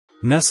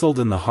Nestled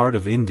in the heart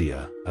of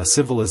India, a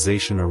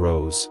civilization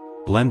arose,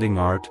 blending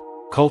art,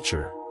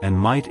 culture, and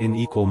might in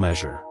equal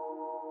measure.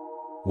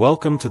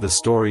 Welcome to the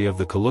story of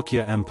the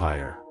Chalukya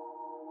Empire.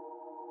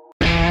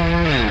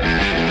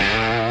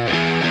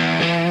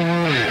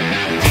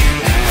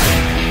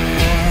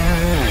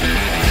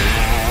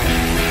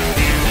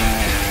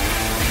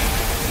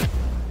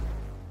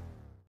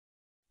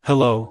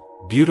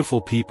 Hello,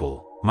 beautiful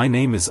people, my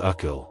name is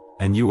Akil,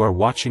 and you are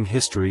watching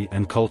History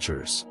and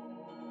Cultures.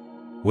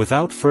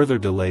 Without further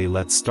delay,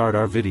 let's start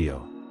our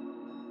video.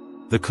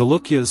 The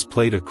Chalukyas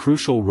played a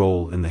crucial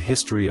role in the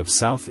history of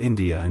South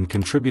India and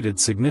contributed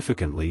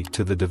significantly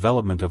to the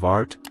development of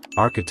art,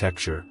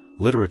 architecture,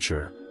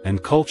 literature,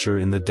 and culture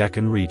in the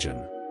Deccan region.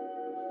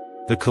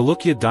 The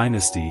Chalukya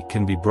dynasty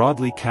can be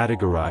broadly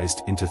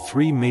categorized into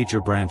three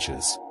major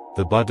branches: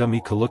 the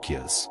Badami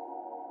Chalukyas,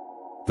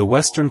 the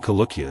Western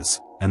Chalukyas,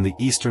 and the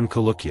Eastern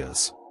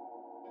Chalukyas.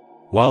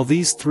 While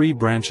these three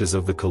branches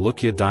of the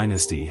Chalukya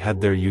dynasty had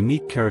their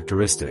unique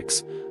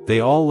characteristics, they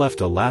all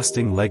left a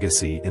lasting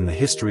legacy in the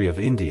history of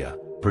India,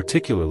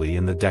 particularly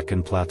in the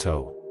Deccan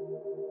Plateau.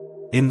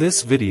 In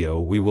this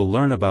video we will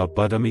learn about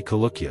Badami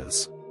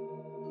Chalukyas.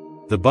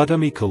 The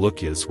Badami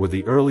Chalukyas were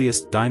the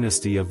earliest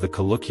dynasty of the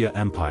Chalukya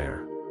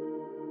Empire.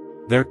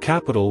 Their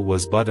capital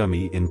was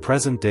Badami in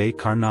present-day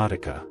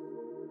Karnataka.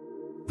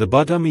 The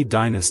Badami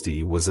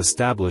dynasty was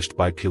established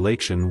by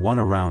Pulakshin I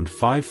around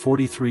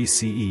 543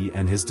 CE,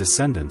 and his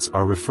descendants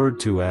are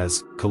referred to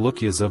as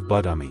Chalukyas of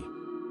Badami.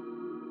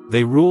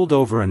 They ruled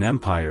over an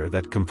empire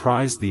that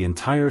comprised the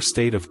entire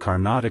state of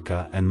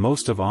Karnataka and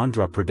most of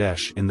Andhra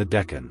Pradesh in the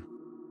Deccan.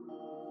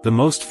 The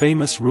most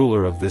famous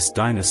ruler of this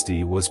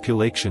dynasty was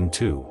Pulakshin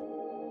II.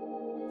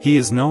 He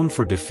is known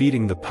for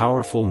defeating the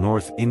powerful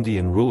North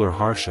Indian ruler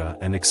Harsha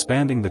and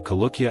expanding the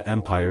Chalukya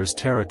Empire's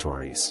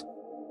territories.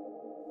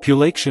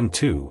 Pulakshin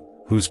II,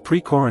 whose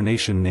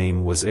pre-coronation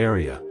name was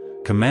Arya,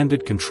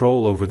 commanded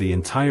control over the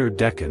entire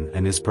Deccan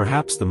and is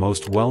perhaps the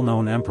most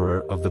well-known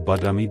emperor of the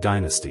Badami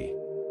dynasty.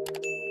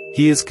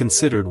 He is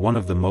considered one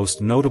of the most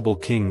notable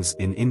kings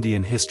in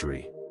Indian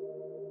history.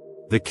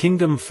 The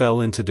kingdom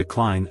fell into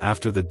decline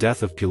after the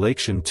death of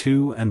Pulakshin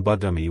II, and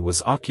Badami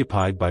was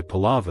occupied by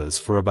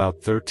Pallavas for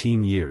about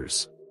 13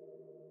 years.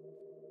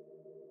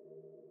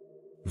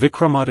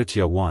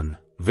 Vikramaditya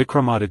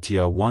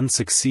I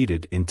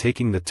succeeded in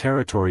taking the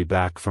territory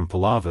back from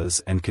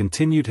Pallavas and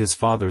continued his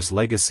father's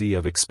legacy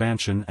of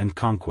expansion and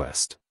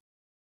conquest.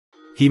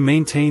 He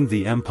maintained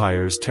the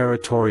empire's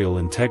territorial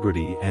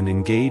integrity and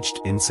engaged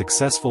in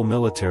successful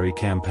military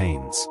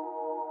campaigns.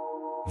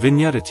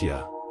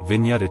 Vinyaditya,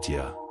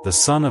 the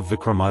son of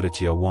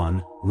Vikramaditya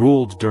I,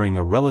 ruled during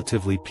a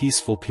relatively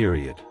peaceful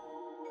period.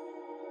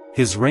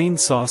 His reign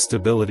saw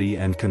stability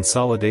and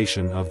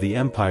consolidation of the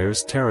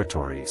empire's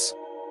territories.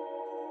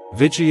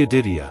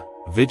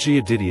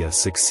 Vijayaditya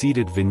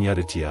succeeded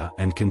Vinyaditya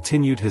and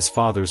continued his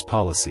father's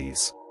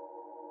policies.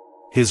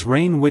 His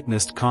reign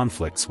witnessed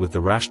conflicts with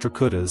the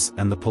Rashtrakutas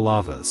and the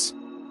Pallavas.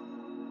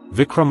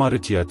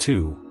 Vikramaditya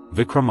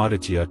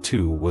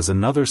II was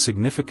another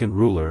significant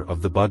ruler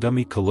of the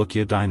Badami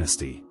Chalukya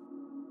dynasty.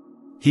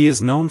 He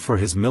is known for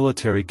his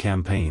military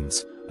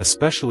campaigns,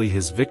 especially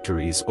his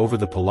victories over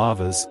the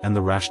Pallavas and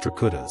the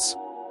Rashtrakutas.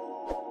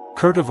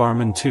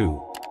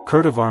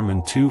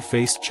 Kirtivarman II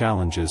faced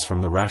challenges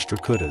from the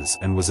Rashtrakutas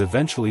and was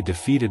eventually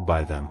defeated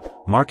by them,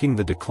 marking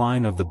the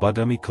decline of the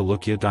Badami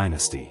Chalukya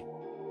dynasty.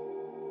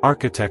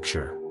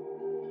 Architecture.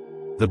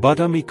 The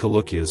Badami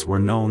Chalukyas were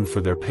known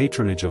for their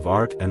patronage of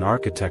art and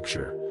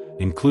architecture,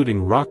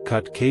 including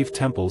rock-cut cave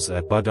temples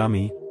at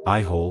Badami,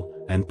 Aihole,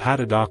 and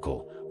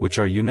Patadakal, which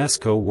are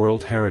UNESCO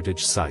World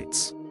Heritage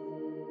Sites.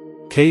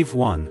 Cave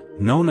 1,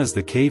 known as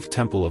the Cave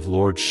Temple of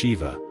Lord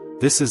Shiva,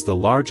 this is the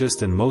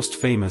largest and most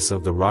famous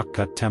of the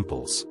rock-cut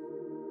temples.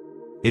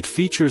 It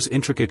features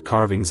intricate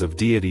carvings of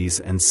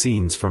deities and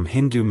scenes from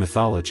Hindu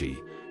mythology,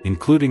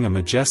 including a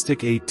majestic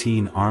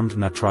 18-armed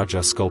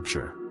Nataraja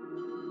sculpture.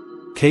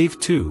 Cave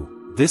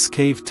 2, this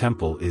cave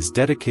temple is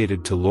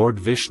dedicated to Lord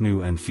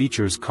Vishnu and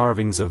features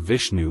carvings of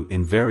Vishnu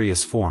in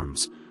various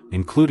forms,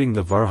 including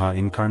the Varaha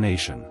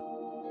incarnation.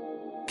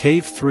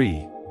 Cave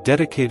 3,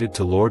 dedicated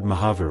to Lord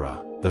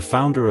Mahavira, the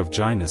founder of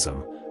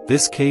Jainism,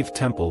 this cave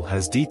temple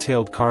has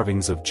detailed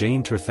carvings of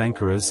Jain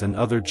Tirthankaras and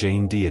other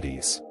Jain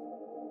deities.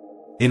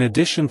 In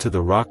addition to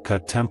the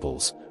rock-cut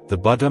temples, the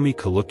Badami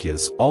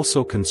Chalukyas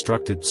also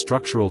constructed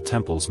structural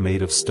temples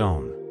made of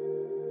stone.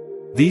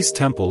 These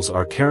temples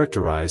are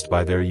characterized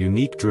by their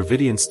unique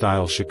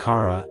Dravidian-style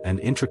shikara and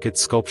intricate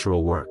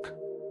sculptural work.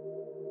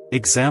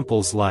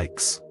 Examples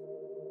likes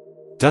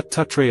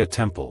Dattatreya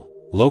Temple,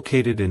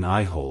 located in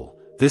Aihole.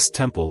 This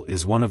temple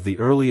is one of the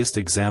earliest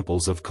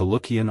examples of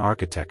Chalukyan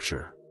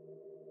architecture.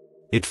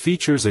 It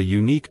features a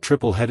unique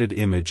triple-headed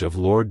image of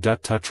Lord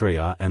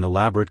Dattatreya and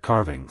elaborate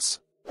carvings.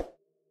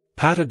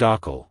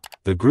 Patadakal,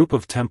 the group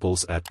of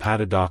temples at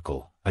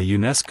Patadakal, a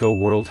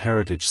UNESCO World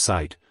Heritage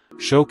Site,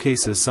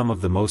 showcases some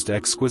of the most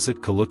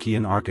exquisite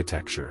Chalukyan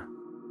architecture.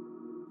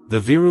 The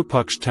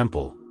Virupaksh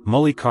Temple,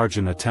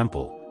 Mullikarjuna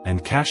Temple,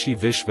 and Kashi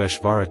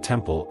Vishveshvara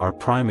Temple are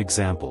prime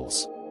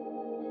examples.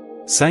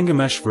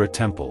 Sangameshvara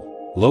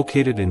Temple,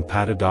 located in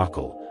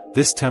Patadakal,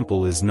 this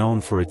temple is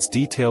known for its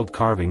detailed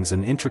carvings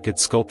and intricate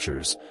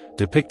sculptures,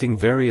 depicting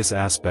various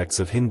aspects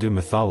of Hindu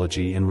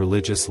mythology and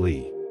religious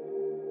life.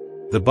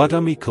 The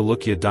Badami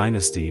Chalukya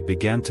Dynasty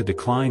began to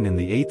decline in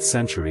the 8th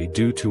century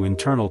due to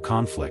internal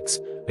conflicts,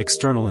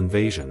 external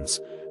invasions,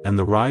 and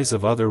the rise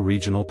of other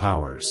regional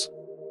powers.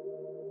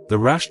 The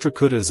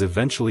Rashtrakutas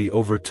eventually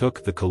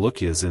overtook the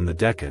Chalukyas in the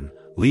Deccan,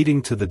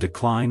 leading to the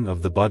decline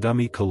of the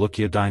Badami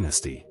Chalukya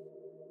Dynasty.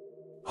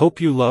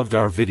 Hope you loved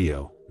our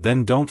video,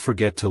 then don't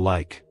forget to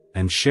like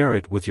and share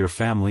it with your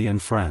family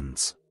and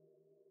friends.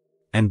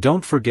 And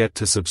don't forget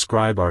to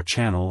subscribe our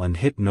channel and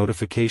hit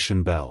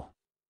notification bell.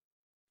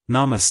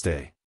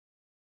 Namaste.